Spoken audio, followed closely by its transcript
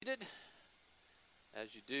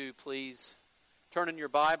As you do, please turn in your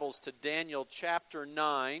Bibles to Daniel chapter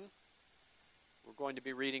 9. We're going to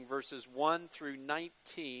be reading verses 1 through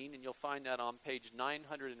 19, and you'll find that on page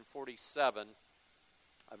 947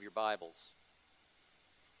 of your Bibles.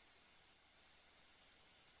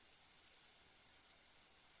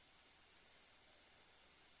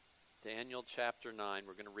 Daniel chapter 9.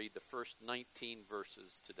 We're going to read the first 19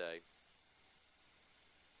 verses today.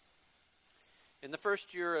 In the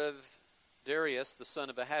first year of Darius, the son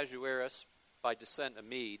of Ahasuerus, by descent a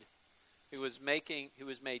Mede, who was made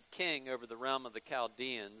king over the realm of the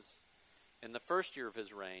Chaldeans, in the first year of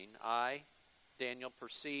his reign, I, Daniel,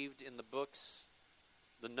 perceived in the books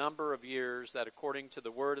the number of years that, according to the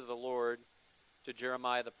word of the Lord to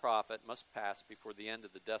Jeremiah the prophet, must pass before the end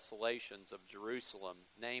of the desolations of Jerusalem,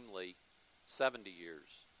 namely 70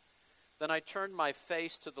 years. Then I turned my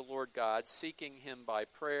face to the Lord God, seeking him by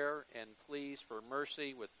prayer and pleas for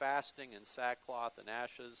mercy with fasting and sackcloth and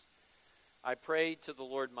ashes. I prayed to the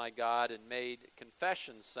Lord my God and made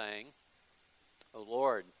confession, saying, O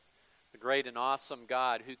Lord, the great and awesome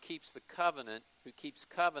God, who keeps covenant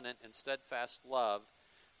and steadfast love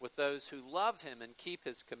with those who love him and keep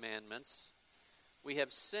his commandments, we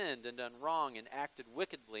have sinned and done wrong and acted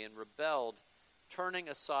wickedly and rebelled, turning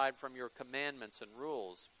aside from your commandments and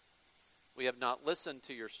rules. We have not listened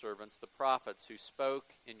to your servants, the prophets, who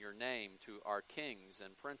spoke in your name to our kings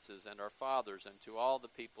and princes and our fathers and to all the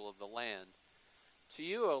people of the land. To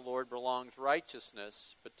you, O Lord, belongs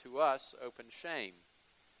righteousness, but to us open shame,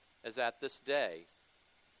 as at this day.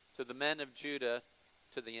 To the men of Judah,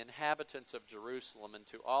 to the inhabitants of Jerusalem, and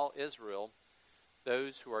to all Israel,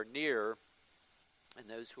 those who are near and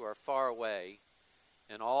those who are far away,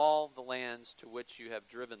 in all the lands to which you have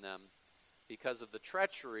driven them, because of the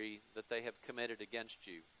treachery that they have committed against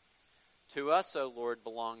you. To us, O Lord,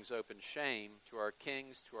 belongs open shame, to our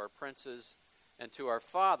kings, to our princes, and to our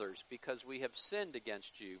fathers, because we have sinned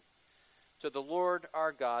against you. To the Lord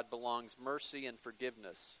our God belongs mercy and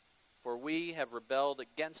forgiveness, for we have rebelled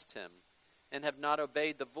against him, and have not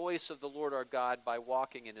obeyed the voice of the Lord our God by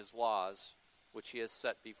walking in his laws, which he has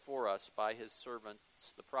set before us by his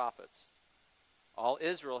servants the prophets. All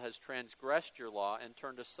Israel has transgressed your law and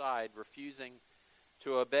turned aside, refusing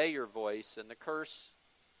to obey your voice, and the curse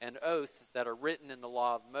and oath that are written in the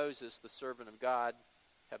law of Moses, the servant of God,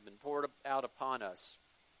 have been poured out upon us,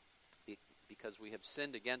 because we have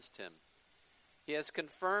sinned against him. He has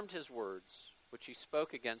confirmed his words, which he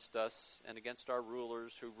spoke against us and against our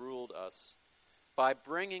rulers who ruled us, by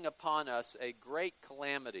bringing upon us a great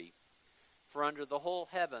calamity. For under the whole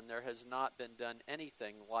heaven there has not been done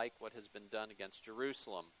anything like what has been done against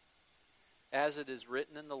Jerusalem. As it is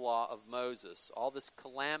written in the law of Moses, all this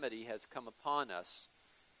calamity has come upon us,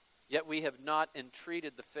 yet we have not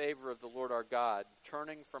entreated the favor of the Lord our God,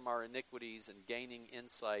 turning from our iniquities and gaining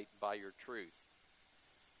insight by your truth.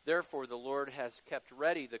 Therefore the Lord has kept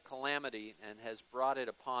ready the calamity and has brought it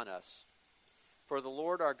upon us. For the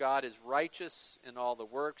Lord our God is righteous in all the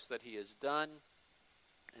works that he has done,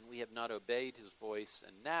 and we have not obeyed his voice.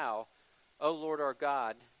 And now, O Lord our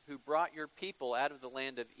God, who brought your people out of the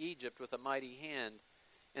land of Egypt with a mighty hand,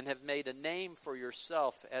 and have made a name for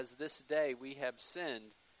yourself, as this day we have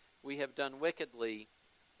sinned, we have done wickedly.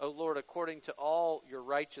 O Lord, according to all your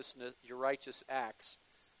righteousness, your righteous acts,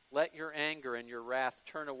 let your anger and your wrath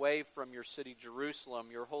turn away from your city Jerusalem,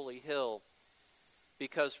 your holy hill,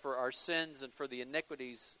 because for our sins and for the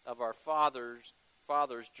iniquities of our fathers,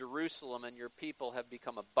 Jerusalem and your people have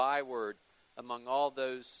become a byword among all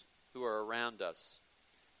those who are around us.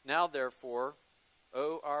 Now, therefore,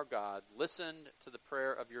 O our God, listen to the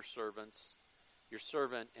prayer of your servant,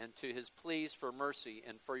 and to his pleas for mercy,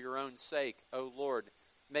 and for your own sake, O Lord,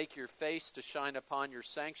 make your face to shine upon your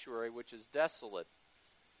sanctuary, which is desolate.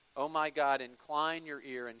 O my God, incline your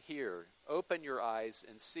ear and hear. Open your eyes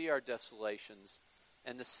and see our desolations,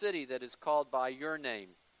 and the city that is called by your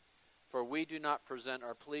name. For we do not present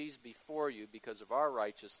our pleas before you because of our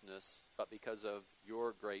righteousness, but because of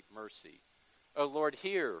your great mercy. O Lord,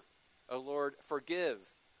 hear. O Lord, forgive.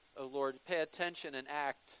 O Lord, pay attention and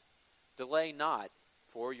act. Delay not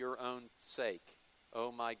for your own sake,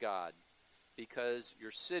 O my God, because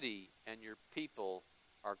your city and your people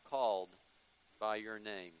are called by your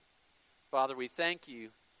name. Father, we thank you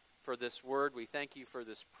for this word. We thank you for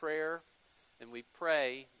this prayer, and we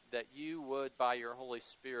pray that you would, by your Holy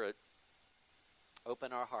Spirit,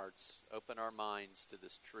 open our hearts, open our minds to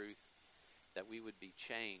this truth, that we would be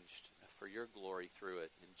changed for your glory through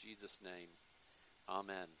it. In Jesus' name,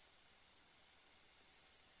 amen.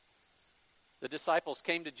 The disciples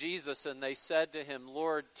came to Jesus and they said to him,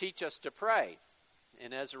 Lord, teach us to pray.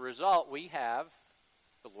 And as a result, we have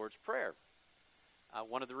the Lord's Prayer.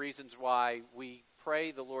 One of the reasons why we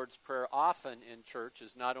pray the Lord's Prayer often in church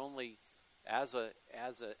is not only as an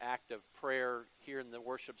act of prayer here in the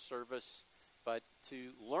worship service, but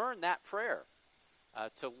to learn that prayer,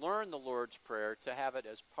 to learn the Lord's Prayer, to have it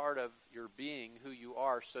as part of your being, who you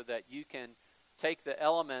are, so that you can take the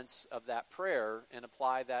elements of that prayer and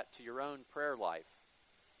apply that to your own prayer life.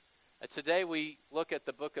 Today we look at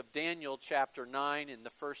the book of Daniel, chapter 9, and the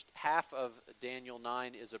first half of Daniel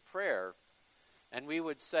 9 is a prayer. And we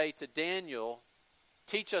would say to Daniel,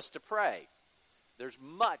 teach us to pray. There's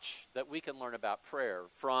much that we can learn about prayer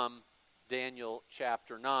from Daniel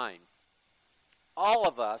chapter 9. All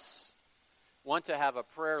of us want to have a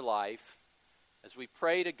prayer life as we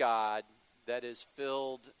pray to God that is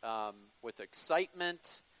filled with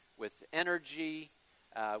excitement, with energy.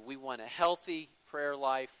 We want a healthy prayer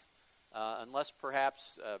life, unless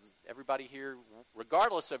perhaps everybody here,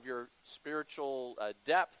 regardless of your spiritual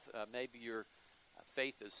depth, maybe your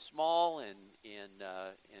faith is small and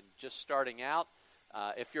just starting out.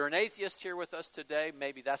 If you're an atheist here with us today,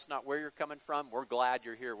 maybe that's not where you're coming from. We're glad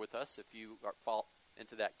you're here with us if you fall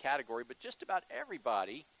into that category. But just about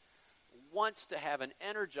everybody wants to have an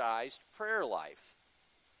energized prayer life.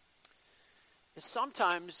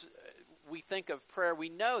 Sometimes we think of prayer, we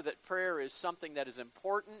know that prayer is something that is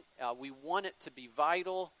important. We want it to be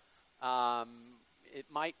vital. It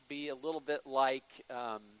might be a little bit like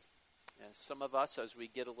some of us, as we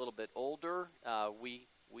get a little bit older, we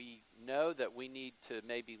know that we need to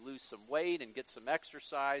maybe lose some weight and get some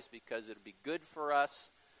exercise because it'll be good for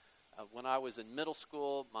us. When I was in middle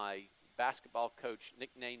school, my basketball coach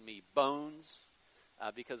nicknamed me Bones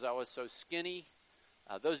because I was so skinny.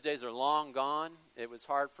 Those days are long gone. It was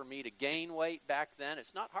hard for me to gain weight back then.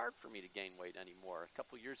 It's not hard for me to gain weight anymore. A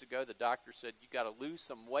couple years ago, the doctor said, you got to lose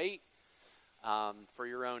some weight for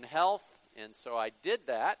your own health. And so I did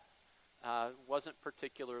that. It wasn't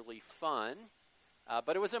particularly fun,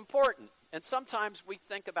 but it was important. And sometimes we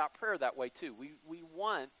think about prayer that way too. We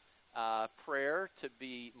want prayer to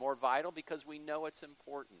be more vital because we know it's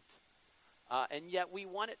important. And yet we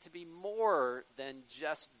want it to be more than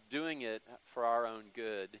just doing it for our own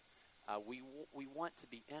good. We want to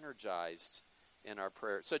be energized in our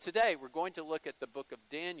prayer. So today we're going to look at the book of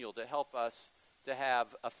Daniel to help us to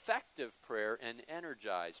have effective prayer and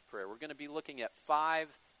energized prayer. We're going to be looking at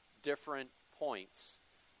 5 different points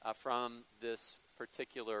from this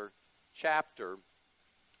particular chapter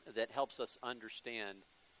that helps us understand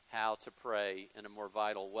how to pray in a more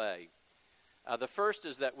vital way. The first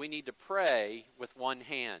is that we need to pray with one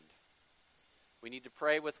hand. We need to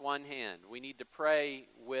pray with one hand. We need to pray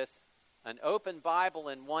with an open Bible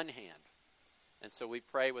in one hand. And so we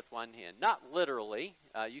pray with one hand. Not literally.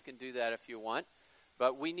 You can do that if you want.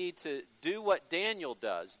 But we need to do what Daniel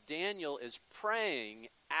does. Daniel is praying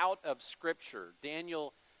out of Scripture.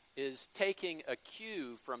 Daniel is taking a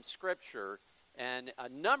cue from Scripture and a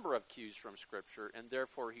number of cues from Scripture, and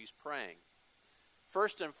therefore he's praying.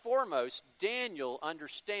 First and foremost, Daniel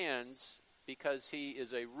understands, because he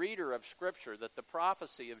is a reader of Scripture, that the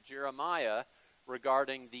prophecy of Jeremiah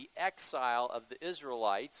regarding the exile of the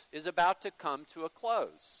Israelites is about to come to a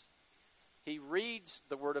close. He reads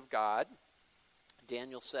the Word of God.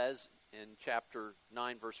 Daniel says in chapter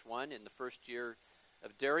 9, verse 1, in the first year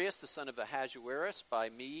of Darius, the son of Ahasuerus, by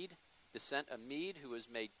descent of Mede, who was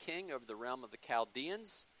made king over the realm of the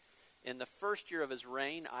Chaldeans. In the first year of his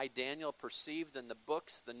reign, I, Daniel, perceived in the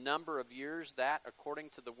books the number of years that, according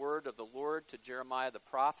to the word of the Lord to Jeremiah the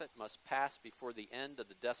prophet, must pass before the end of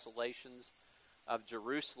the desolations of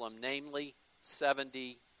Jerusalem, namely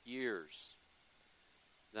 70 years.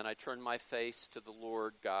 Then I turned my face to the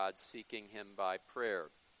Lord God, seeking him by prayer.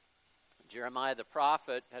 Jeremiah the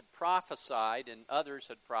prophet had prophesied, and others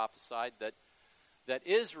had prophesied, that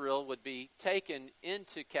Israel would be taken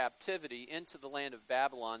into captivity, into the land of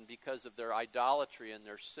Babylon, because of their idolatry and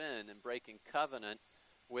their sin and breaking covenant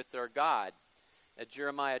with their God.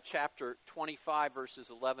 Jeremiah chapter 25, verses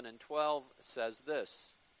 11 and 12 says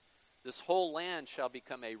this: This whole land shall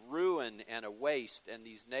become a ruin and a waste, and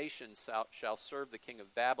these nations shall serve the king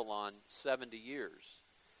of Babylon 70 years.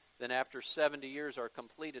 Then after 70 years are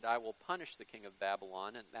completed, I will punish the king of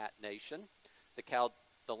Babylon and that nation,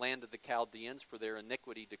 the land of the Chaldeans, for their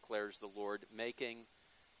iniquity, declares the Lord, making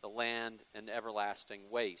the land an everlasting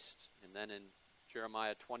waste. And then in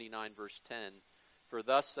Jeremiah 29, verse 10, For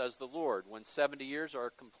thus says the Lord, when 70 years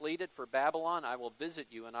are completed for Babylon, I will visit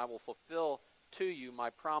you, and I will fulfill to you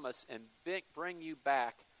my promise and bring you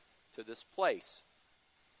back to this place.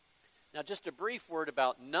 Now, just a brief word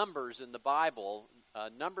about numbers in the Bible.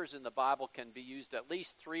 Numbers in the Bible can be used at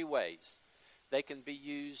least 3 ways. They can be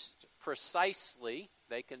used precisely,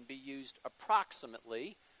 They can be used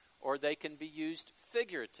approximately, or they can be used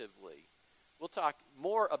figuratively. We'll talk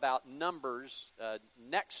more about numbers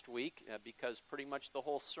next week because pretty much the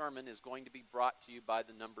whole sermon is going to be brought to you by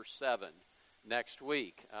the number 7 next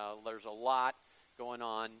week. There's a lot going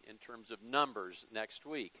on in terms of numbers next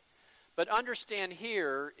week. But understand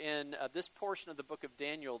here in this portion of the book of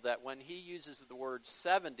Daniel that when he uses the word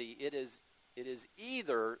 70, it is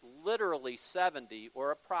either literally 70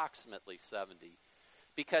 or approximately 70,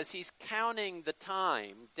 because he's counting the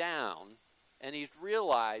time down and he's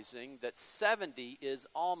realizing that 70 is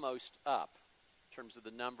almost up in terms of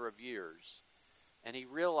the number of years. And he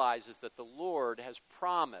realizes that the Lord has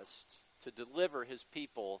promised to deliver his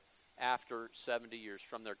people after 70 years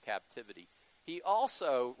from their captivity. He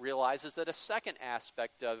also realizes that a second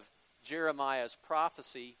aspect of Jeremiah's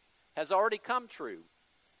prophecy has already come true.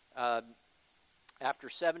 After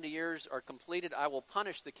 70 years are completed, I will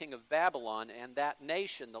punish the king of Babylon and that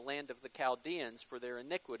nation, the land of the Chaldeans, for their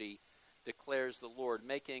iniquity, declares the Lord,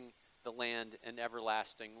 making the land an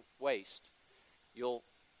everlasting waste. You'll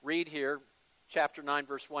read here, chapter 9,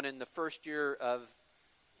 verse 1, in the first year of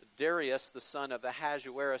Darius, the son of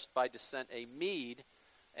Ahasuerus, by descent a Mede.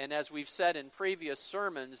 And as we've said in previous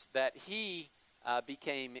sermons, that he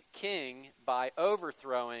became king by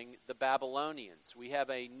overthrowing the Babylonians. We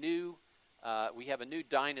have a new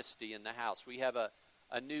dynasty in the house. We have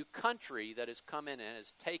a new country that has come in and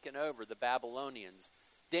has taken over the Babylonians.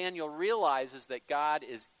 Daniel realizes that God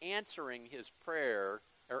is answering his prayer,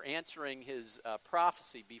 or answering his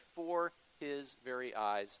prophecy before his very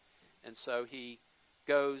eyes. And so he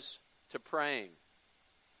goes to praying.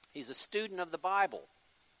 He's a student of the Bible.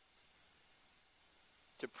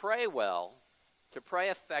 To pray well, to pray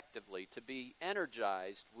effectively, to be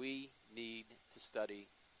energized, we need to study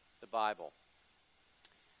the Bible.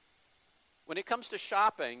 When it comes to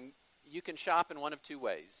shopping, you can shop in one of two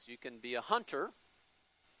ways. You can be a hunter,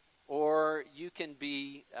 or you can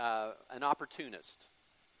be an opportunist.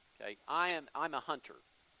 Okay, I'm a hunter.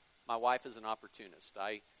 My wife is an opportunist.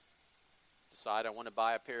 I decide I want to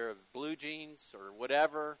buy a pair of blue jeans or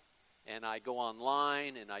whatever, and I go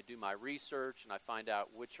online and I do my research and I find out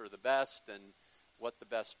which are the best and what the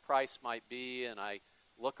best price might be, and I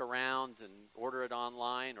look around and order it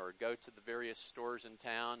online or go to the various stores in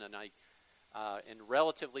town, and in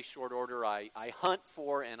relatively short order, I hunt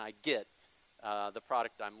for and I get the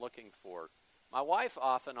product I'm looking for. My wife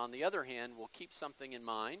often, on the other hand, will keep something in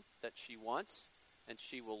mind that she wants, and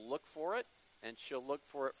she will look for it, and she'll look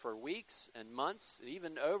for it for weeks and months,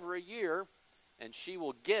 even over a year, and she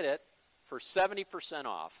will get it for 70%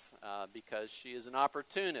 off because she is an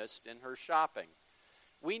opportunist in her shopping.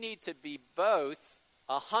 We need to be both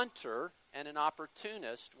a hunter and an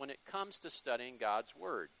opportunist when it comes to studying God's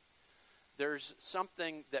Word. There's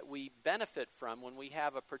something that we benefit from when we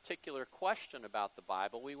have a particular question about the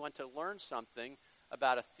Bible. We want to learn something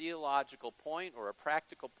about a theological point or a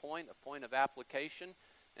practical point, a point of application.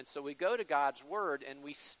 And so we go to God's Word and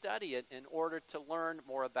we study it in order to learn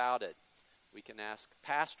more about it. We can ask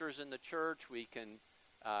pastors in the church. We can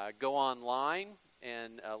go online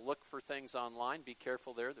and look for things online. Be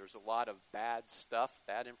careful there. There's a lot of bad stuff,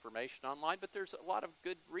 bad information online, but there's a lot of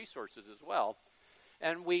good resources as well.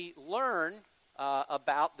 And we learn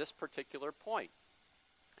about this particular point.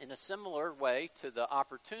 In a similar way to the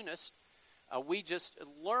opportunist, we just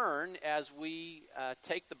learn as we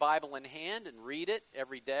take the Bible in hand and read it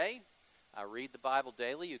every day. Read the Bible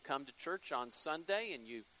daily. You come to church on Sunday and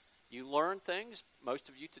you learn things. Most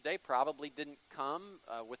of you today probably didn't come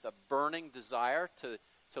with a burning desire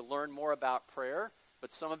to learn more about prayer.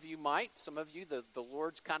 But some of you might. Some of you, the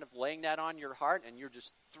Lord's kind of laying that on your heart, and you're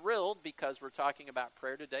just thrilled because we're talking about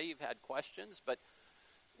prayer today. You've had questions, but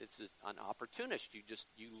it's an opportunist.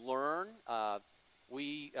 You learn.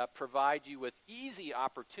 We provide you with easy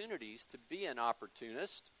opportunities to be an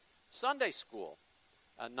opportunist. Sunday school,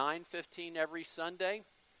 9:15 every Sunday.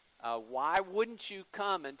 Why wouldn't you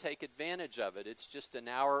come and take advantage of it? It's just an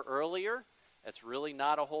hour earlier. It's really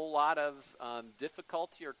not a whole lot of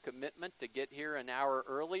difficulty or commitment to get here an hour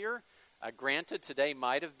earlier. Granted, today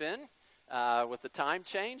might have been with the time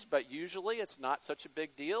change, but usually it's not such a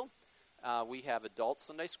big deal. We have adult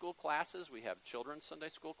Sunday school classes. We have children's Sunday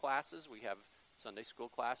school classes. We have Sunday school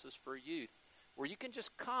classes for youth, where you can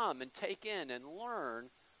just come and take in and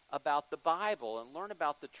learn about the Bible and learn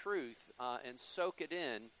about the truth and soak it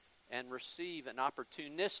in and receive an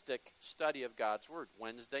opportunistic study of God's Word.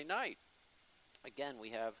 Wednesday night, again,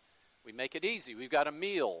 we make it easy. We've got a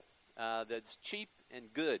meal that's cheap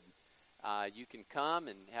and good. You can come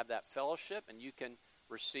and have that fellowship, and you can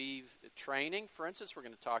receive training. For instance, we're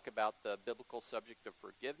going to talk about the biblical subject of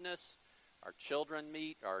forgiveness. our children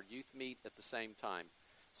meet, our youth meet at the same time.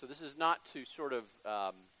 So this is not to sort of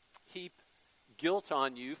heap guilt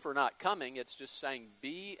on you for not coming. It's just saying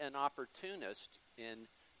be an opportunist in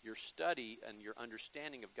your study and your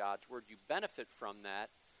understanding of God's Word. You benefit from that,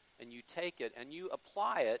 and you take it, and you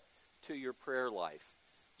apply it to your prayer life.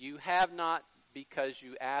 You have not because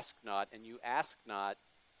you ask not, and you ask not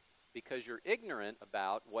because you're ignorant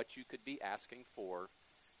about what you could be asking for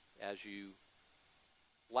as you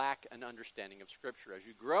lack an understanding of Scripture. As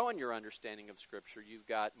you grow in your understanding of Scripture, you've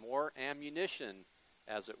got more ammunition,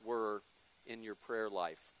 as it were, in your prayer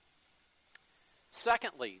life.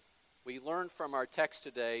 Secondly, we learn from our text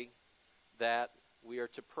today that we are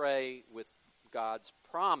to pray with God's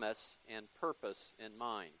promise and purpose in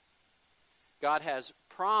mind. God has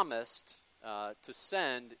promised to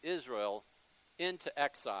send Israel into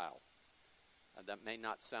exile. That may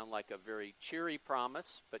not sound like a very cheery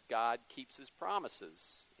promise, but God keeps his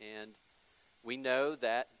promises. And we know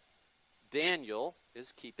that Daniel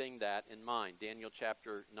is keeping that in mind. Daniel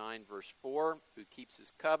chapter 9, verse 4, who keeps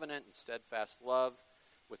his covenant and steadfast love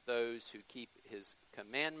with those who keep his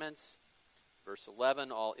commandments. Verse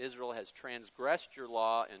 11, all Israel has transgressed your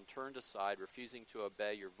law and turned aside, refusing to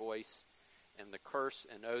obey your voice, and the curse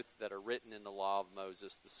and oath that are written in the law of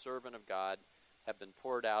Moses, the servant of God, have been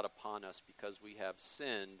poured out upon us because we have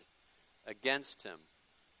sinned against him.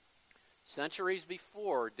 Centuries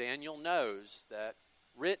before, Daniel knows that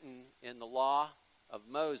written in the law of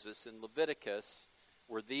Moses in Leviticus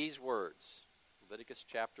were these words. Leviticus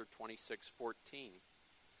chapter 26:14.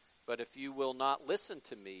 But if you will not listen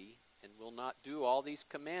to me and will not do all these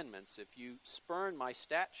commandments, if you spurn my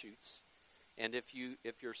statutes, and if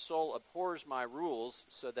your soul abhors my rules,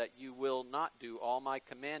 so that you will not do all my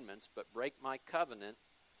commandments, but break my covenant,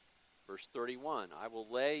 verse 31, I will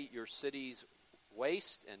lay your cities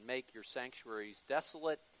waste and make your sanctuaries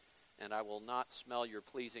desolate, and I will not smell your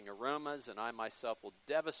pleasing aromas, and I myself will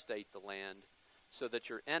devastate the land, so that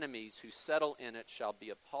your enemies who settle in it shall be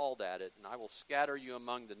appalled at it. And I will scatter you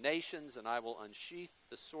among the nations, and I will unsheath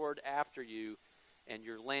the sword after you, and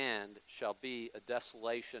your land shall be a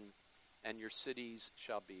desolation, and your cities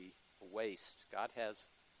shall be a waste. God has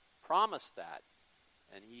promised that,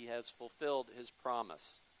 and he has fulfilled his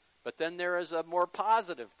promise. But then there is a more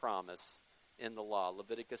positive promise in the law.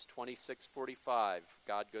 Leviticus 26:45,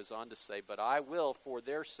 God goes on to say, but I will for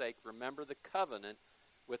their sake remember the covenant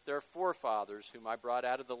with their forefathers, whom I brought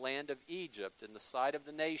out of the land of Egypt in the sight of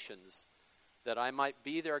the nations, that I might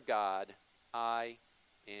be their God. I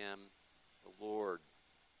am the Lord.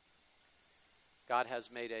 God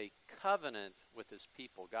has made a covenant with his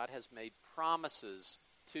people. God has made promises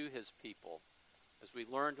to his people. As we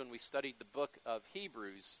learned when we studied the book of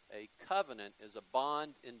Hebrews, a covenant is a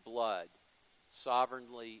bond in blood,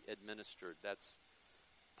 sovereignly administered. That's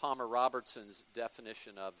Palmer Robertson's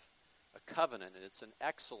definition of a covenant, and it's an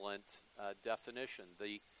excellent definition.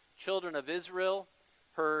 The children of Israel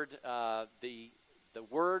heard the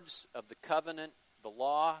words of the covenant, the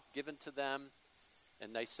law given to them,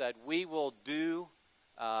 and they said, we will do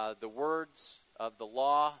the words of the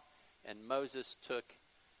law, and Moses took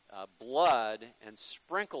blood and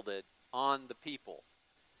sprinkled it on the people.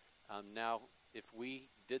 Now, if we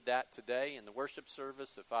did that today in the worship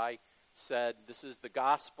service, if I said, this is the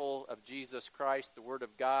gospel of Jesus Christ, the Word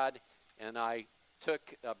of God, and I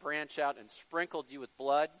took a branch out and sprinkled you with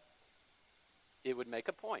blood, it would make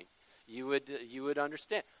a point. You would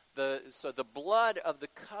understand. So the blood of the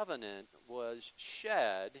covenant was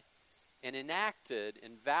shed and enacted,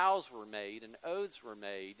 and vows were made, and oaths were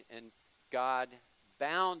made, and God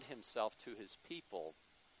bound himself to his people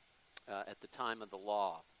at the time of the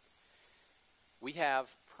law. We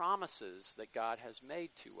have promises that God has made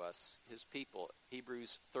to us, his people.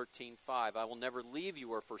 Hebrews 13:5, I will never leave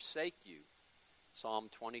you or forsake you. Psalm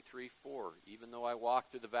 23:4, even though I walk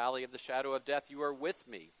through the valley of the shadow of death, you are with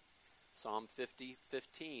me. Psalm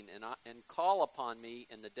 50:15, and call upon me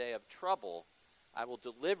in the day of trouble. I will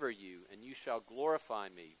deliver you, and you shall glorify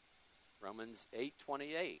me. Romans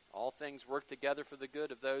 8:28, all things work together for the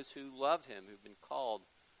good of those who love him, who've been called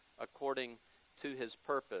according to his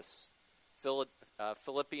purpose.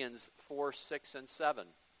 Philippians 4:6 and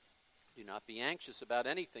 7. Do not be anxious about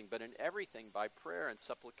anything, but in everything by prayer and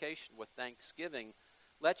supplication with thanksgiving,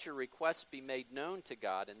 let your requests be made known to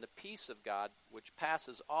God, and the peace of God, which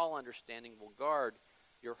passes all understanding, will guard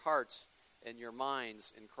your hearts and your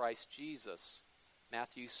minds in Christ Jesus.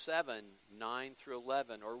 Matthew 7:9 through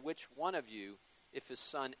 11, or which one of you, if his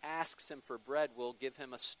son asks him for bread, will give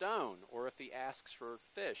him a stone, or if he asks for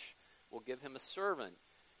fish, will give him a serpent?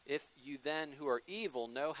 If you then, who are evil,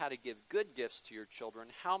 know how to give good gifts to your children,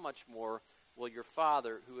 how much more will your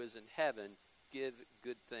Father who is in heaven give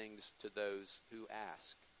good things to those who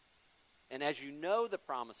ask. And as you know the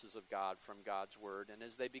promises of God from God's word, and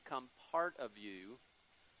as they become part of you,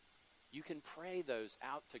 you can pray those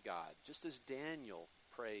out to God, just as Daniel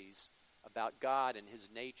prays about God and his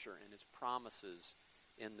nature and his promises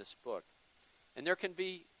in this book. And there can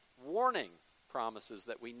be warning promises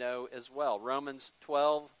that we know as well. Romans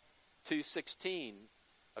 12:2-16,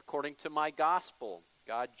 according to my gospel,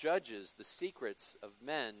 God judges the secrets of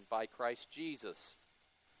men by Christ Jesus.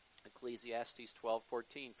 Ecclesiastes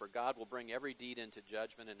 12:14, for God will bring every deed into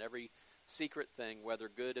judgment and every secret thing, whether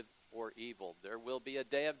good or evil. There will be a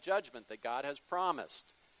day of judgment that God has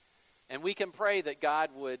promised. And we can pray that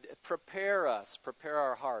God would prepare us, prepare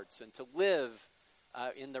our hearts, and to live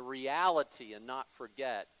in the reality and not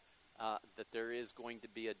forget that there is going to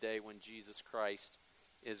be a day when Jesus Christ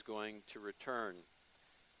is going to return.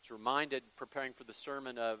 I was reminded, preparing for the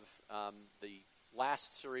sermon, of the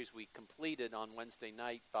last series we completed on Wednesday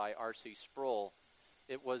night by R.C. Sproul.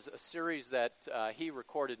 It was a series that he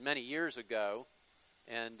recorded many years ago,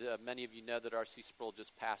 and many of you know that R.C. Sproul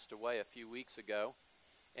just passed away a few weeks ago.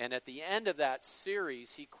 And at the end of that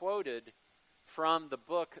series, he quoted from the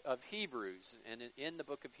book of Hebrews. And in the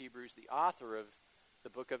book of Hebrews, the author of the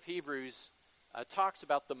book of Hebrews talks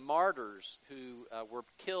about the martyrs who were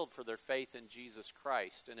killed for their faith in Jesus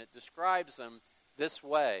Christ. And it describes them this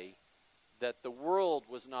way, that the world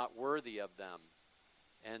was not worthy of them.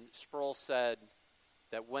 And Sproul said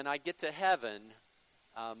that when I get to heaven,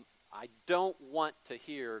 I don't want to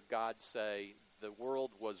hear God say, the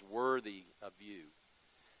world was worthy of you.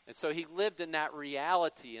 And so he lived in that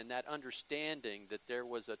reality and that understanding that there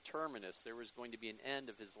was a terminus, there was going to be an end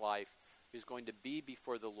of his life. He was going to be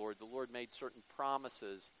before the Lord. The Lord made certain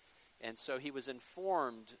promises. And so he was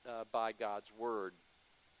informed by God's word.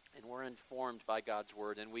 And we're informed by God's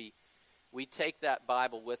word. And we take that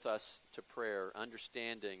Bible with us to prayer,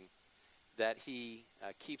 understanding that he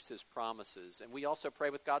keeps his promises. And we also pray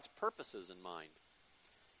with God's purposes in mind.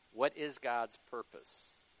 What is God's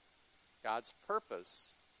purpose? God's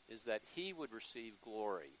purpose is that he would receive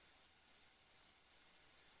glory.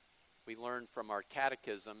 We learn from our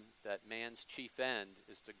catechism that man's chief end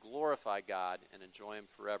is to glorify God and enjoy him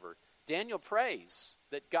forever. Daniel prays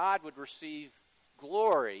that God would receive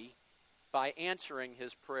glory by answering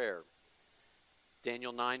his prayer.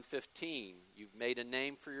 Daniel 9:15, you've made a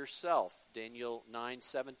name for yourself. Daniel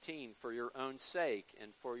 9:17, for your own sake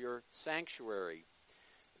and for your sanctuary.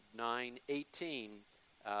 9:18,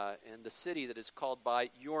 and the city that is called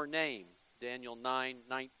by your name. Daniel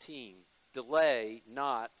 9:19, delay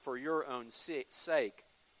not for your own sake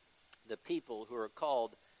the people who are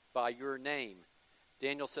called by your name.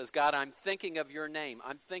 Daniel says, God, I'm thinking of your name.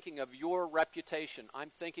 I'm thinking of your reputation.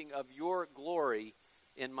 I'm thinking of your glory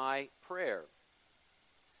in my prayer.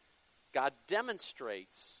 God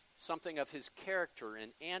demonstrates something of his character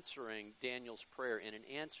in answering Daniel's prayer and in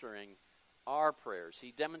answering our prayers.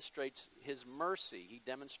 He demonstrates his mercy. He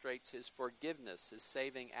demonstrates his forgiveness, his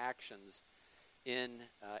saving actions in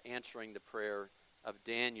answering the prayer of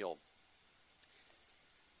Daniel.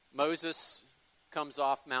 Moses comes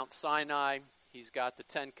off Mount Sinai. He's got the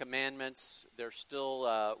 10 Commandments. They're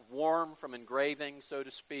still warm from engraving, so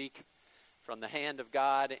to speak, from the hand of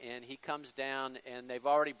God. And he comes down, and they've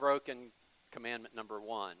already broken commandment number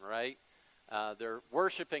 1, right? They're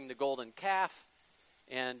worshiping the golden calf.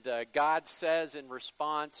 And God says in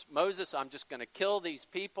response, Moses, I'm just going to kill these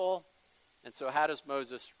people. And so how does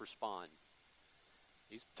Moses respond?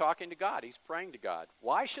 He's talking to God. He's praying to God.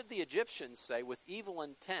 Why should the Egyptians say, with evil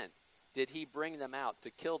intent did he bring them out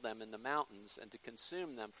to kill them in the mountains and to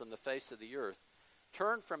consume them from the face of the earth?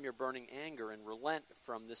 Turn from your burning anger and relent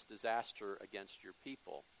from this disaster against your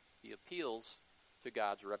people. He appeals to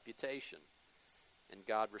God's reputation. And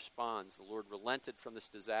God responds, the Lord relented from this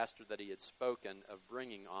disaster that he had spoken of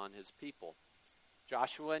bringing on his people.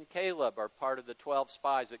 Joshua and Caleb are part of the 12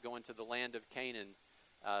 spies that go into the land of Canaan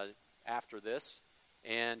after this.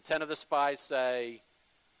 And 10 of the spies say,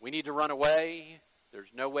 we need to run away.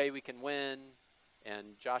 There's no way we can win.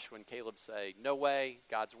 And Joshua and Caleb say, no way.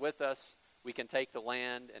 God's with us. We can take the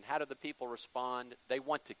land. And how do the people respond? They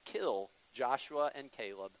want to kill Joshua and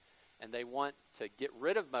Caleb. And they want to get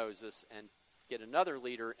rid of Moses and get another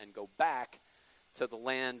leader and go back to the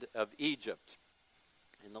land of Egypt.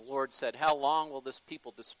 And the Lord said, how long will this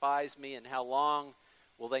people despise me, and how long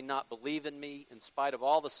will they not believe in me? In spite of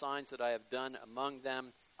all the signs that I have done among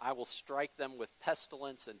them, I will strike them with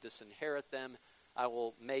pestilence and disinherit them. I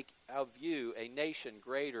will make of you a nation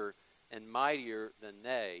greater and mightier than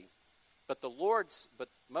they. But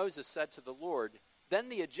Moses said to the Lord, then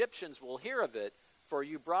the Egyptians will hear of it, for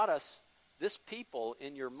you brought us this people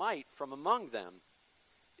in your might from among them.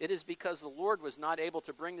 It is because the Lord was not able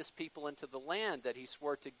to bring this people into the land that he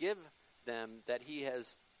swore to give them, that he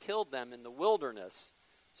has killed them in the wilderness.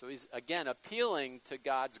 So he's again appealing to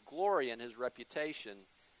God's glory and his reputation.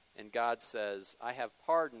 And God says, I have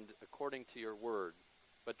pardoned according to your word.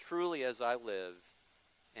 But truly as I live,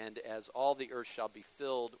 and as all the earth shall be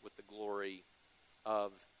filled with the glory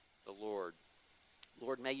of the Lord.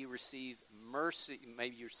 Lord, may you receive mercy, may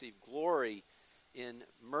you receive glory in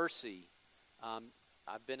mercy.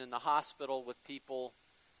 I've been in the hospital with people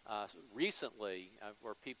recently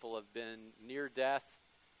where people have been near death,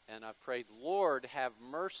 and I've prayed, Lord, have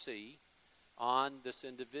mercy on this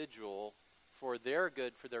individual for their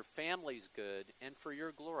good, for their family's good, and for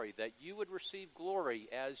your glory, that you would receive glory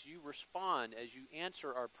as you respond, as you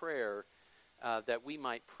answer our prayer, that we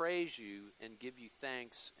might praise you and give you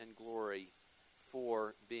thanks and glory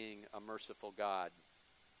for being a merciful God.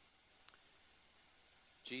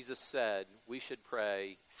 Jesus said we should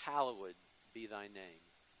pray, hallowed be thy name.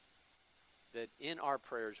 That in our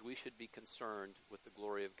prayers we should be concerned with the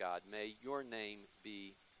glory of God. May your name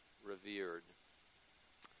be revered.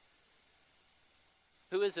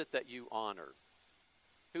 Who is it that you honor?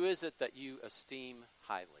 Who is it that you esteem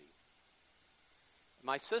highly?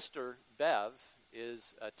 My sister, Bev,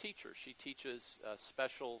 is a teacher. She teaches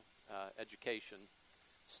special education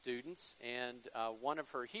students, and one of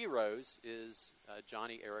her heroes is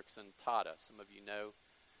Joni Eareckson Tada. Some of you know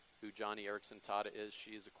who Joni Eareckson Tada is.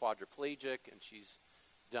 She is a quadriplegic, and she's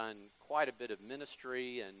done quite a bit of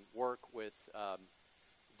ministry and work with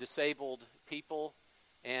disabled people.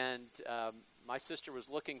 And my sister was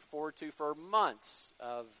looking forward to, for months,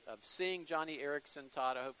 of seeing Joni Eareckson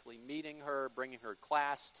Tada, hopefully meeting her, bringing her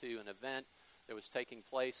class to an event that was taking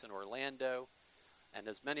place in Orlando. And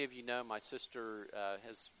as many of you know, my sister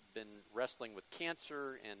has been wrestling with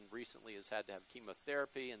cancer and recently has had to have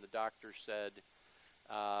chemotherapy, and the doctor said,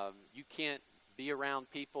 you can't be around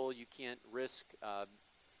people, you can't risk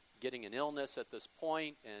getting an illness at this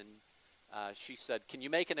point. And she said, can you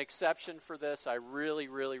make an exception for this? I really,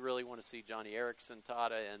 really, really want to see Joni Eareckson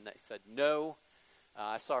Tada. And they said, no.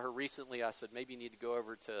 I saw her recently. I said, maybe you need to go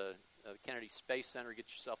over to the Kennedy Space Center, get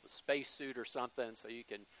yourself a spacesuit or something so you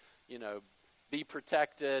can, be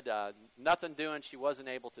protected. Nothing doing. She wasn't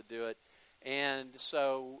able to do it. And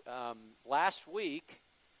so last week,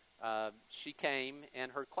 she came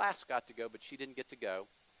and her class got to go, but she didn't get to go.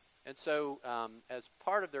 And so as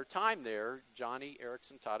part of their time there, Joni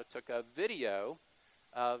Eareckson Tada took a video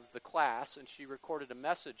of the class, and she recorded a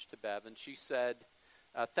message to Bev, and she said,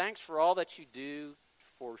 thanks for all that you do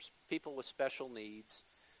for people with special needs.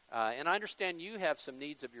 And I understand you have some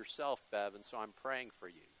needs of yourself, Bev, and so I'm praying for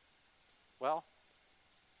you. Well,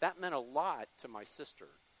 that meant a lot to my sister.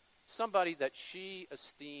 Somebody that she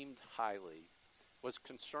esteemed highly was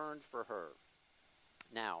concerned for her.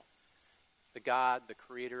 Now, the God, the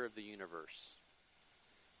creator of the universe,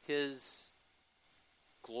 his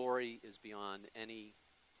glory is beyond any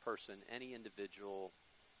person, any individual.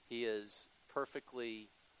 He is perfectly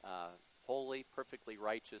holy, perfectly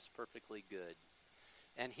righteous, perfectly good.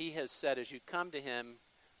 And he has said, as you come to him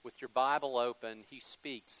with your Bible open, he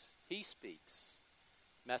speaks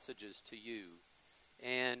messages to you.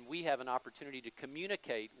 And we have an opportunity to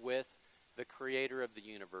communicate with the creator of the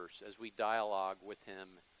universe as we dialogue with him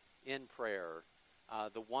in prayer.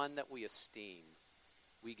 The one that we esteem,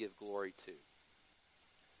 we give glory to.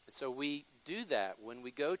 And so we do that when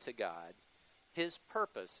we go to God. His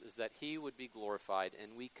purpose is that he would be glorified,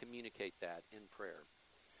 and we communicate that in prayer.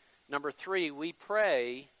 Number 3, we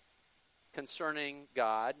pray concerning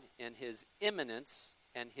God and his immanence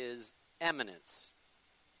and his eminence.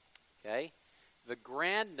 Okay? The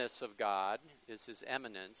grandness of God is his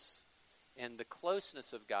eminence, and the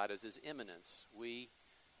closeness of God is his immanence.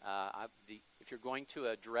 If you're going to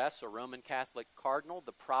address a Roman Catholic cardinal,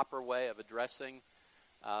 the proper way of addressing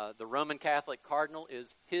the Roman Catholic cardinal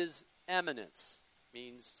is his eminence,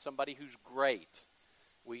 means somebody who's great.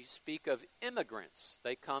 We speak of immigrants.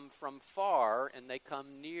 They come from far and they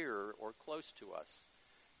come near or close to us.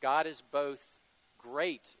 God is both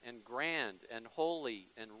great and grand and holy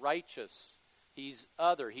and righteous. He's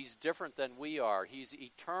other. He's different than we are. He's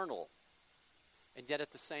eternal. And yet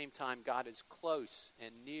at the same time, God is close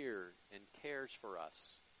and near and cares for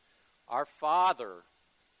us. Our Father,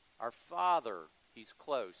 he's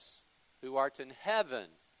close, who art in heaven,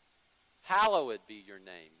 hallowed be your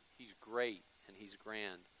name. He's great and he's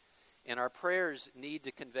grand. And our prayers need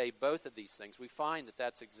to convey both of these things. We find that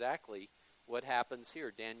that's exactly what happens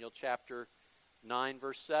here. Daniel chapter 9,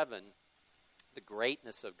 verse 7, the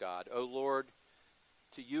greatness of God. O Lord,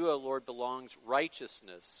 To you, O Lord, belongs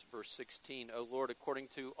righteousness. Verse 16, O Lord, according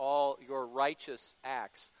to all your righteous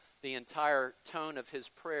acts. The entire tone of his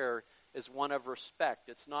prayer is one of respect.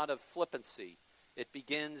 It's not of flippancy. It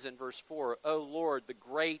begins in verse 4, O Lord, the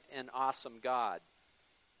great and awesome God.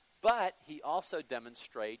 But he also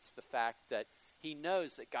demonstrates the fact that he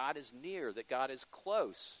knows that God is near, that God is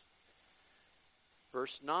close.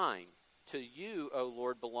 Verse 9, to you, O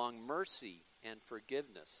Lord, belong mercy and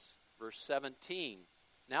forgiveness. Verse 17,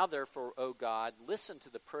 now therefore, O God, listen to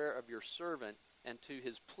the prayer of your servant and to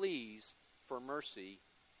his pleas for mercy.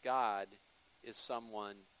 God is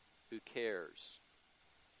someone who cares.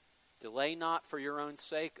 Delay not for your own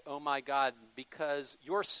sake, O my God, because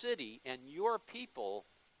your city and your people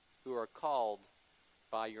who are called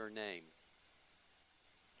by your name.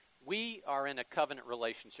 We are in a covenant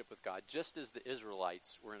relationship with God, just as the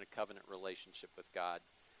Israelites were in a covenant relationship with God.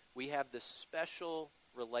 We have this special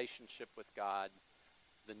relationship with God,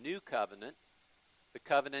 the new covenant, the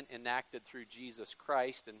covenant enacted through Jesus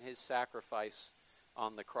Christ and his sacrifice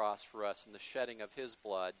on the cross for us and the shedding of his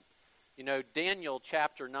blood. You know, Daniel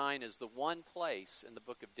chapter 9 is the one place in the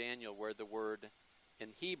book of Daniel where the word in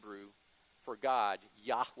Hebrew for God,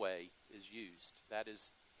 Yahweh, is used. That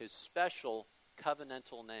is his special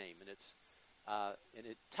covenantal name. And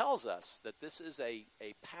it tells us that this is a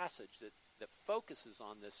passage that focuses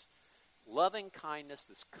on this loving kindness,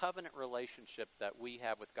 this covenant relationship that we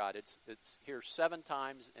have with God. It's here 7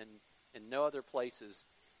 times and in no other places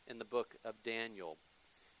in the book of Daniel.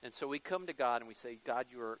 And so we come to God and we say, God,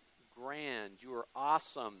 you are grand, you are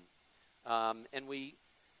awesome. And we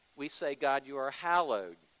say, God, you are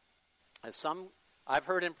hallowed. As some I've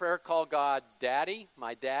heard in prayer call God Daddy,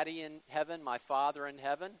 my daddy in heaven, my Father in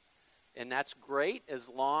heaven. And that's great as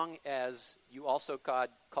long as you also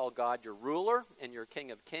call God your ruler and your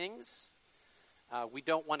King of Kings. We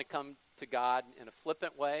don't want to come to God in a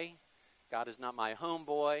flippant way. God is not my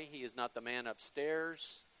homeboy. He is not the man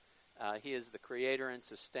upstairs. He is the creator and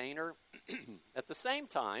sustainer. At the same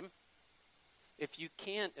time, if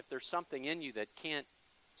there's something in you that can't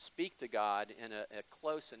speak to God in a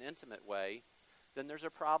close and intimate way, then there's a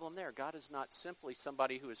problem there. God is not simply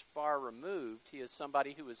somebody who is far removed. He is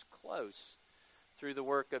somebody who is close through the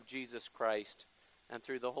work of Jesus Christ and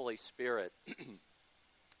through the Holy Spirit. And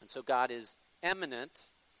so God is eminent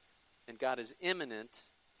and God is immanent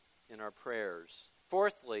in our prayers.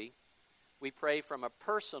 Fourthly, we pray from a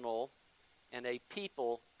personal and a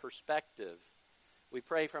people perspective. We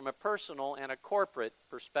pray from a personal and a corporate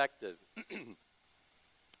perspective.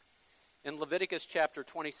 In Leviticus chapter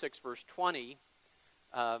 26, verse 20,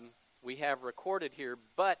 we have recorded here,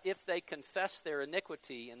 but if they confess their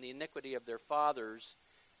iniquity and the iniquity of their fathers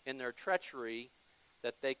in their treachery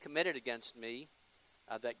that they committed against me,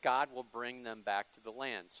 that God will bring them back to the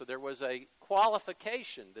land. So there was a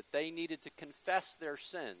qualification that they needed to confess their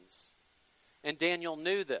sins. And Daniel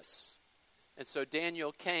knew this. And so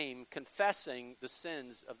Daniel came confessing the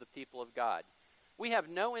sins of the people of God. We have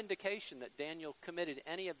no indication that Daniel committed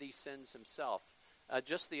any of these sins himself.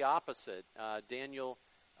 Just the opposite. Daniel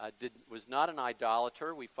was not an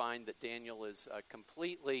idolater. We find that Daniel is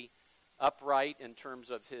completely upright in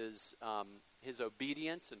terms of his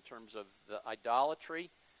obedience, in terms of the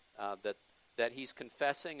idolatry that he's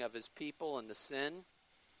confessing of his people and the sin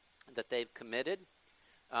that they've committed.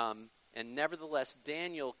 And nevertheless,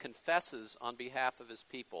 Daniel confesses on behalf of his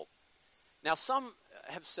people. Now, some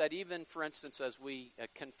have said, even, for instance, as we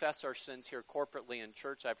confess our sins here corporately in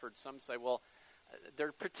church, I've heard some say, well, there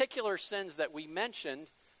are particular sins that we mentioned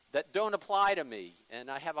that don't apply to me, and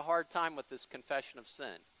I have a hard time with this confession of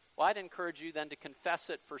sin. Well, I'd encourage you then to confess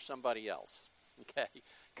it for somebody else. Okay?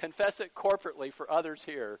 Confess it corporately for others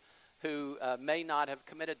here who may not have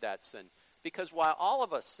committed that sin. Because while all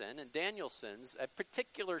of us sin, and Daniel sins, a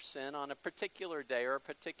particular sin on a particular day or a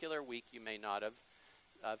particular week you may not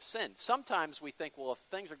have sinned. Sometimes we think, well, if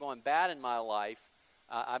things are going bad in my life,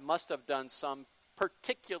 I must have done some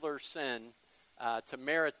particular sin to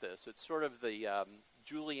merit this. It's sort of the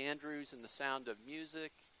Julie Andrews in The Sound of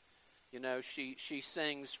Music. You know, she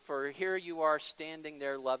sings, "For here you are standing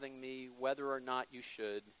there loving me, whether or not you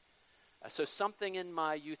should. So something in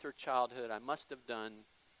my youth or childhood, I must have done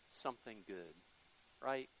something good,"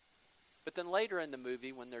 right? But then later in the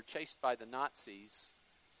movie, when they're chased by the Nazis,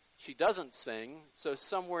 she doesn't sing, "So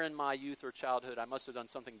somewhere in my youth or childhood, I must have done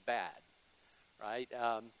something bad," right?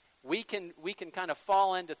 We can kind of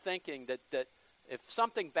fall into thinking that if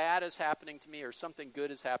something bad is happening to me or something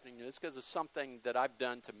good is happening to me, it's because of something that I've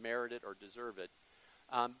done to merit it or deserve it.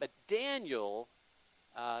 But Daniel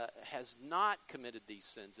has not committed these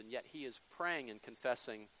sins, and yet he is praying and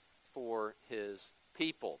confessing for his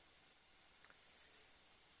people.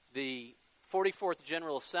 The 44th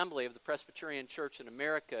General Assembly of the Presbyterian Church in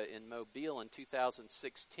America in Mobile in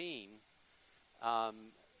 2016,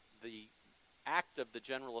 the act of the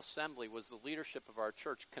General Assembly was the leadership of our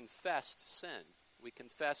church confessed sin. We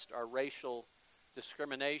confessed our racial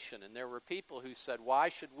discrimination, and there were people who said, why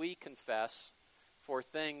should we confess for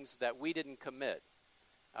things that we didn't commit?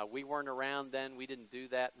 We weren't around then, we didn't do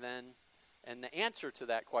that then. And the answer to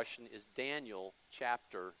that question is Daniel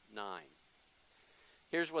chapter 9.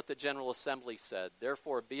 Here's what the General Assembly said.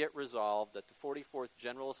 Therefore, be it resolved that the 44th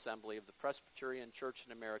General Assembly of the Presbyterian Church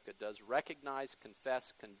in America does recognize,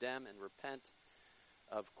 confess, condemn, and repent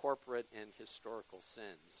of corporate and historical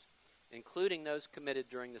sins, including those committed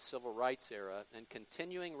during the Civil Rights era and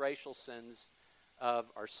continuing racial sins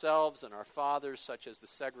of ourselves and our fathers, such as the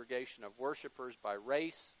segregation of worshipers by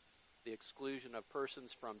race, the exclusion of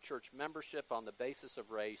persons from church membership on the basis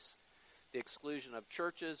of race, the exclusion of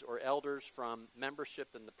churches or elders from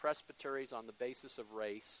membership in the presbyteries on the basis of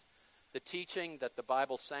race, the teaching that the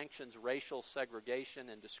Bible sanctions racial segregation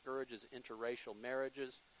and discourages interracial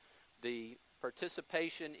marriages, the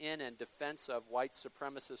participation in and defense of white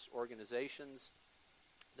supremacist organizations,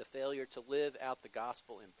 the failure to live out the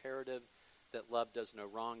gospel imperative that love does no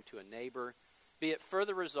wrong to a neighbor. Be it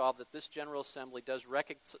further resolved that this General Assembly does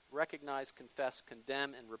recognize, confess,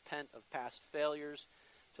 condemn, and repent of past failures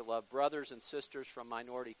to love brothers and sisters from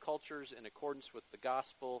minority cultures in accordance with the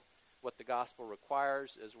gospel, what the gospel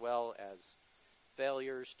requires, as well as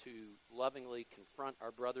failures to lovingly confront our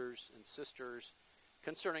brothers and sisters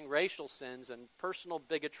concerning racial sins and personal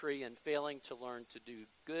bigotry and failing to learn to do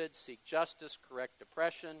good, seek justice, correct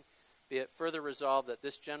oppression. Be it further resolved that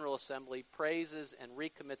this General Assembly praises and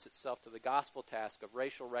recommits itself to the gospel task of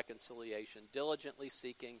racial reconciliation, diligently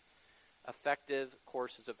seeking effective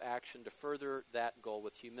courses of action to further that goal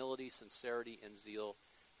with humility, sincerity, and zeal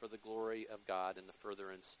for the glory of God and the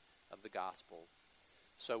furtherance of the gospel.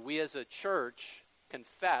 So we as a church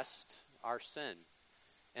confessed our sin.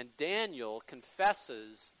 And Daniel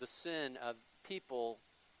confesses the sin of people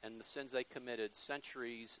and the sins they committed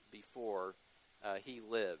centuries before he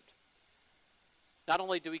lived. Not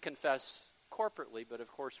only do we confess corporately, but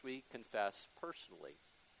of course we confess personally.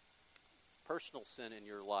 It's personal sin in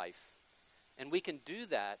your life. And we can do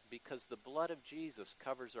that because the blood of Jesus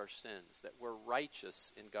covers our sins, that we're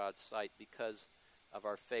righteous in God's sight because of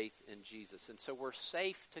our faith in Jesus. And so we're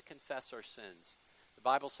safe to confess our sins. The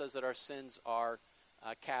Bible says that our sins are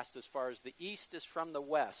cast as far as the east is from the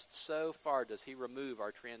west. So far does he remove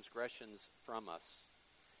our transgressions from us.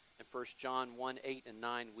 In 1 John 1, 8 and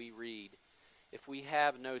 9 we read, if we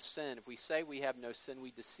have no sin, if we say we have no sin,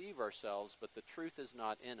 we deceive ourselves, but the truth is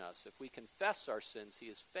not in us. If we confess our sins, he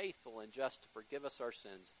is faithful and just to forgive us our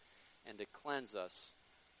sins and to cleanse us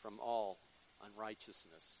from all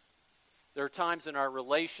unrighteousness. There are times in our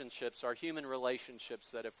relationships, our human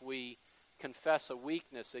relationships, that if we confess a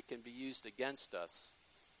weakness, it can be used against us.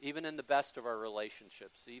 Even in the best of our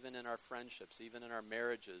relationships, even in our friendships, even in our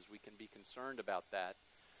marriages, we can be concerned about that.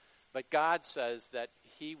 But God says that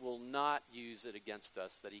he will not use it against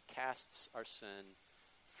us, that he casts our sin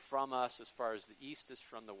from us as far as the east is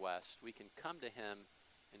from the west. We can come to him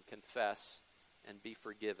and confess and be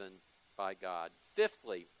forgiven by God.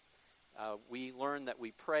 Fifthly, we learn that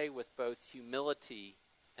we pray with both humility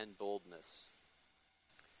and boldness.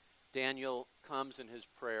 Daniel comes in his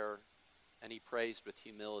prayer and he prays with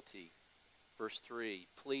humility. Verse 3,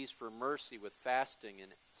 please for mercy with fasting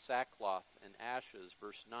and sackcloth and ashes.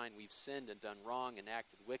 Verse 9, we've sinned and done wrong and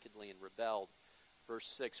acted wickedly and rebelled. Verse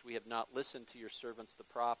 6, we have not listened to your servants the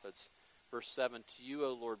prophets. Verse 7, to you,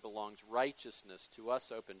 O Lord, belongs righteousness, to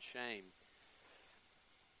us open shame.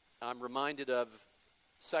 I'm reminded of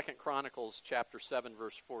 2 Chronicles chapter 7,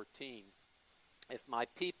 verse 14. If my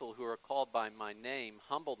people who are called by my name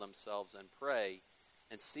humble themselves and pray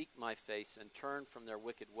and seek my face and turn from their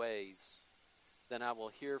wicked ways, then I will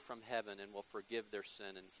hear from heaven and will forgive their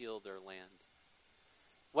sin and heal their land.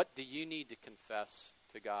 What do you need to confess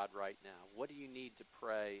to God right now? What do you need to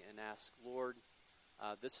pray and ask, Lord,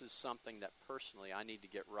 this is something that personally I need to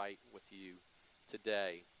get right with you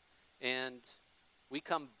today. And we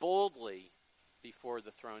come boldly before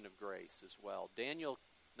the throne of grace as well. Daniel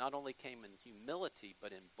not only came in humility,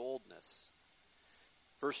 but in boldness.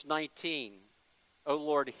 Verse 19, O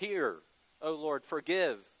Lord, hear. O Lord,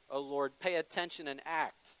 forgive. O Lord, pay attention and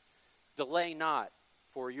act. Delay not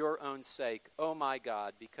for your own sake, O my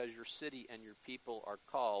God, because your city and your people are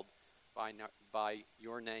called by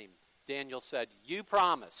your name. Daniel said, you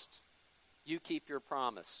promised. You keep your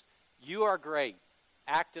promise. You are great.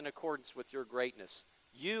 Act in accordance with your greatness.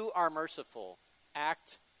 You are merciful.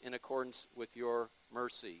 Act in accordance with your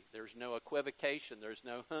mercy. There's no equivocation. There's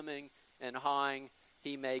no humming and hawing.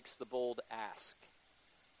 He makes the bold ask.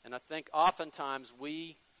 And I think oftentimes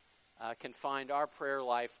we can find our prayer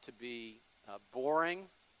life to be boring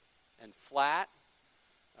and flat,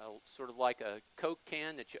 sort of like a Coke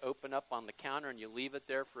can that you open up on the counter and you leave it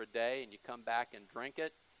there for a day and you come back and drink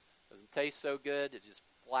it. Doesn't taste so good. It's just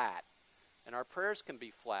flat. And our prayers can be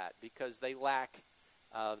flat because they lack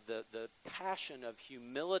the passion of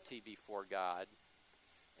humility before God,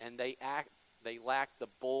 and they lack the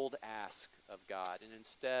bold ask of God. And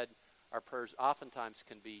instead, our prayers oftentimes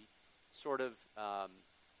can be sort of a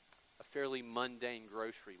fairly mundane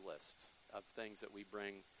grocery list of things that we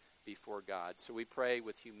bring before God. So we pray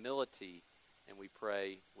with humility and we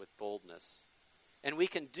pray with boldness. And we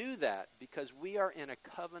can do that because we are in a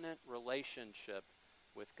covenant relationship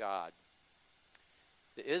with God.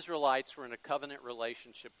 The Israelites were in a covenant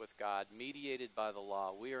relationship with God, mediated by the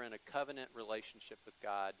law. We are in a covenant relationship with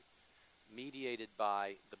God, mediated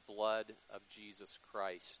by the blood of Jesus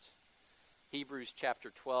Christ. Hebrews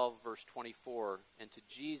chapter 12, verse 24, and to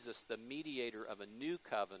Jesus, the mediator of a new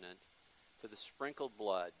covenant, to the sprinkled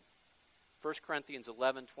blood. 1 Corinthians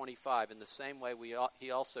 11:25, in the same way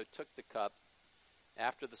he also took the cup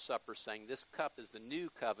after the supper, saying, "This cup is the new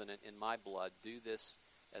covenant in my blood. Do this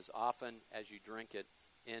as often as you drink it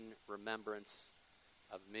in remembrance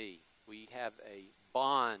of me." We have a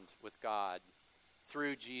bond with God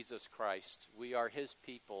through Jesus Christ. We are his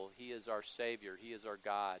people. He is our Savior. He is our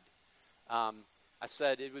God. I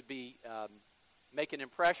said it would be make an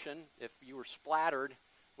impression if you were splattered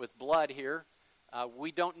with blood here.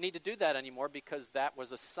 We don't need to do that anymore because that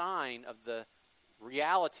was a sign of the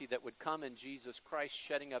reality that would come in Jesus Christ,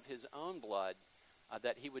 shedding of his own blood,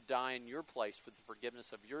 that he would die in your place for the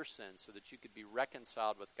forgiveness of your sins so that you could be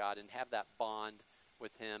reconciled with God and have that bond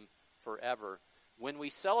with him forever. When we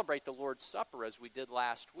celebrate the Lord's Supper, as we did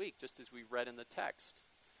last week, just as we read in the text,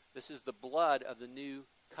 this is the blood of the new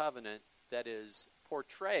covenant that is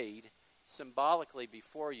portrayed symbolically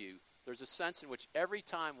before you. There's a sense in which every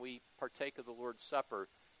time we partake of the Lord's Supper,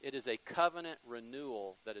 it is a covenant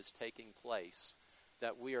renewal that is taking place,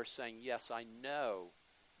 that we are saying, yes, I know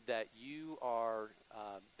that you are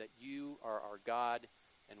our God,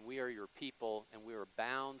 and we are your people, and we are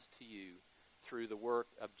bound to you through the work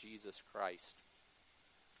of Jesus Christ.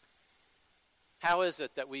 How is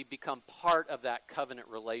it that we become part of that covenant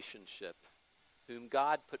relationship, whom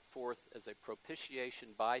God put forth as a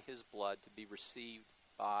propitiation by his blood to be received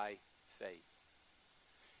by faith?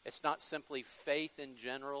 It's not simply faith in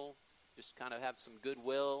general, just kind of have some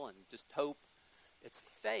goodwill and just hope. It's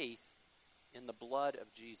faith in the blood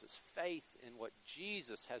of Jesus, faith in what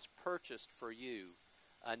Jesus has purchased for you,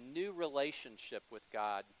 a new relationship with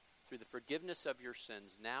God through the forgiveness of your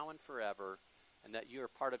sins now and forever, and that you are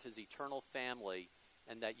part of his eternal family,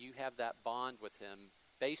 and that you have that bond with him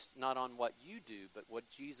based not on what you do, but what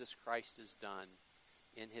Jesus Christ has done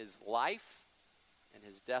in his life and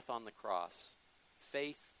his death on the cross.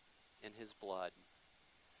 Faith in his blood.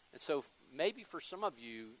 And so maybe for some of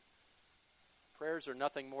you, prayers are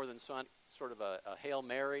nothing more than sort of a Hail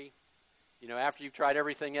Mary. You know, after you've tried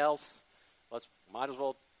everything else, might as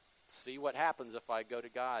well see what happens if I go to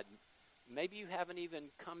God. Maybe you haven't even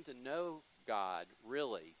come to know God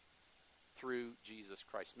really through Jesus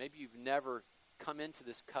Christ. Maybe you've never come into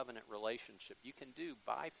this covenant relationship. You can do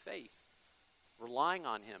by faith, relying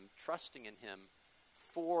on him, trusting in him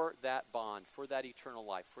for that bond, for that eternal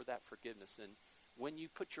life, for that forgiveness. And when you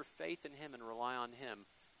put your faith in him and rely on him,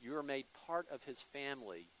 you are made part of his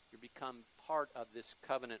family. You become part of this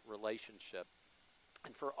covenant relationship.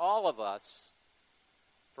 And for all of us,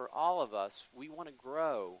 we want to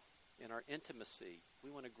grow in our intimacy. We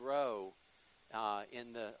want to grow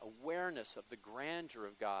in the awareness of the grandeur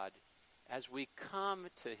of God as we come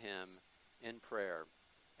to him in prayer.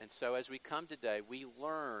 And so as we come today, we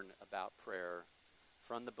learn about prayer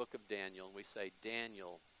from the book of Daniel, and we say,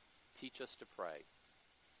 Daniel, teach us to pray.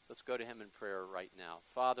 So let's go to him in prayer right now.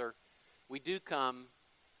 Father, we do come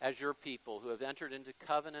as your people who have entered into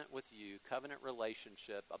covenant with you, covenant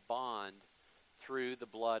relationship, a bond through the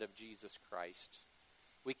blood of Jesus Christ.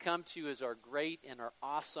 We come to you as our great and our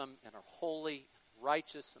awesome and our holy,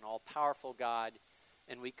 righteous, and all-powerful God.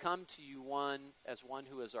 And we come to you as one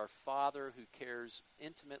who is our Father, who cares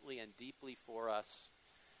intimately and deeply for us.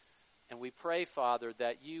 And we pray, Father,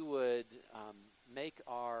 that you would make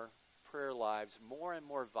our prayer lives more and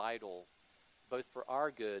more vital, both for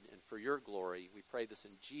our good and for your glory. We pray this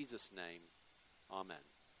in Jesus' name. Amen.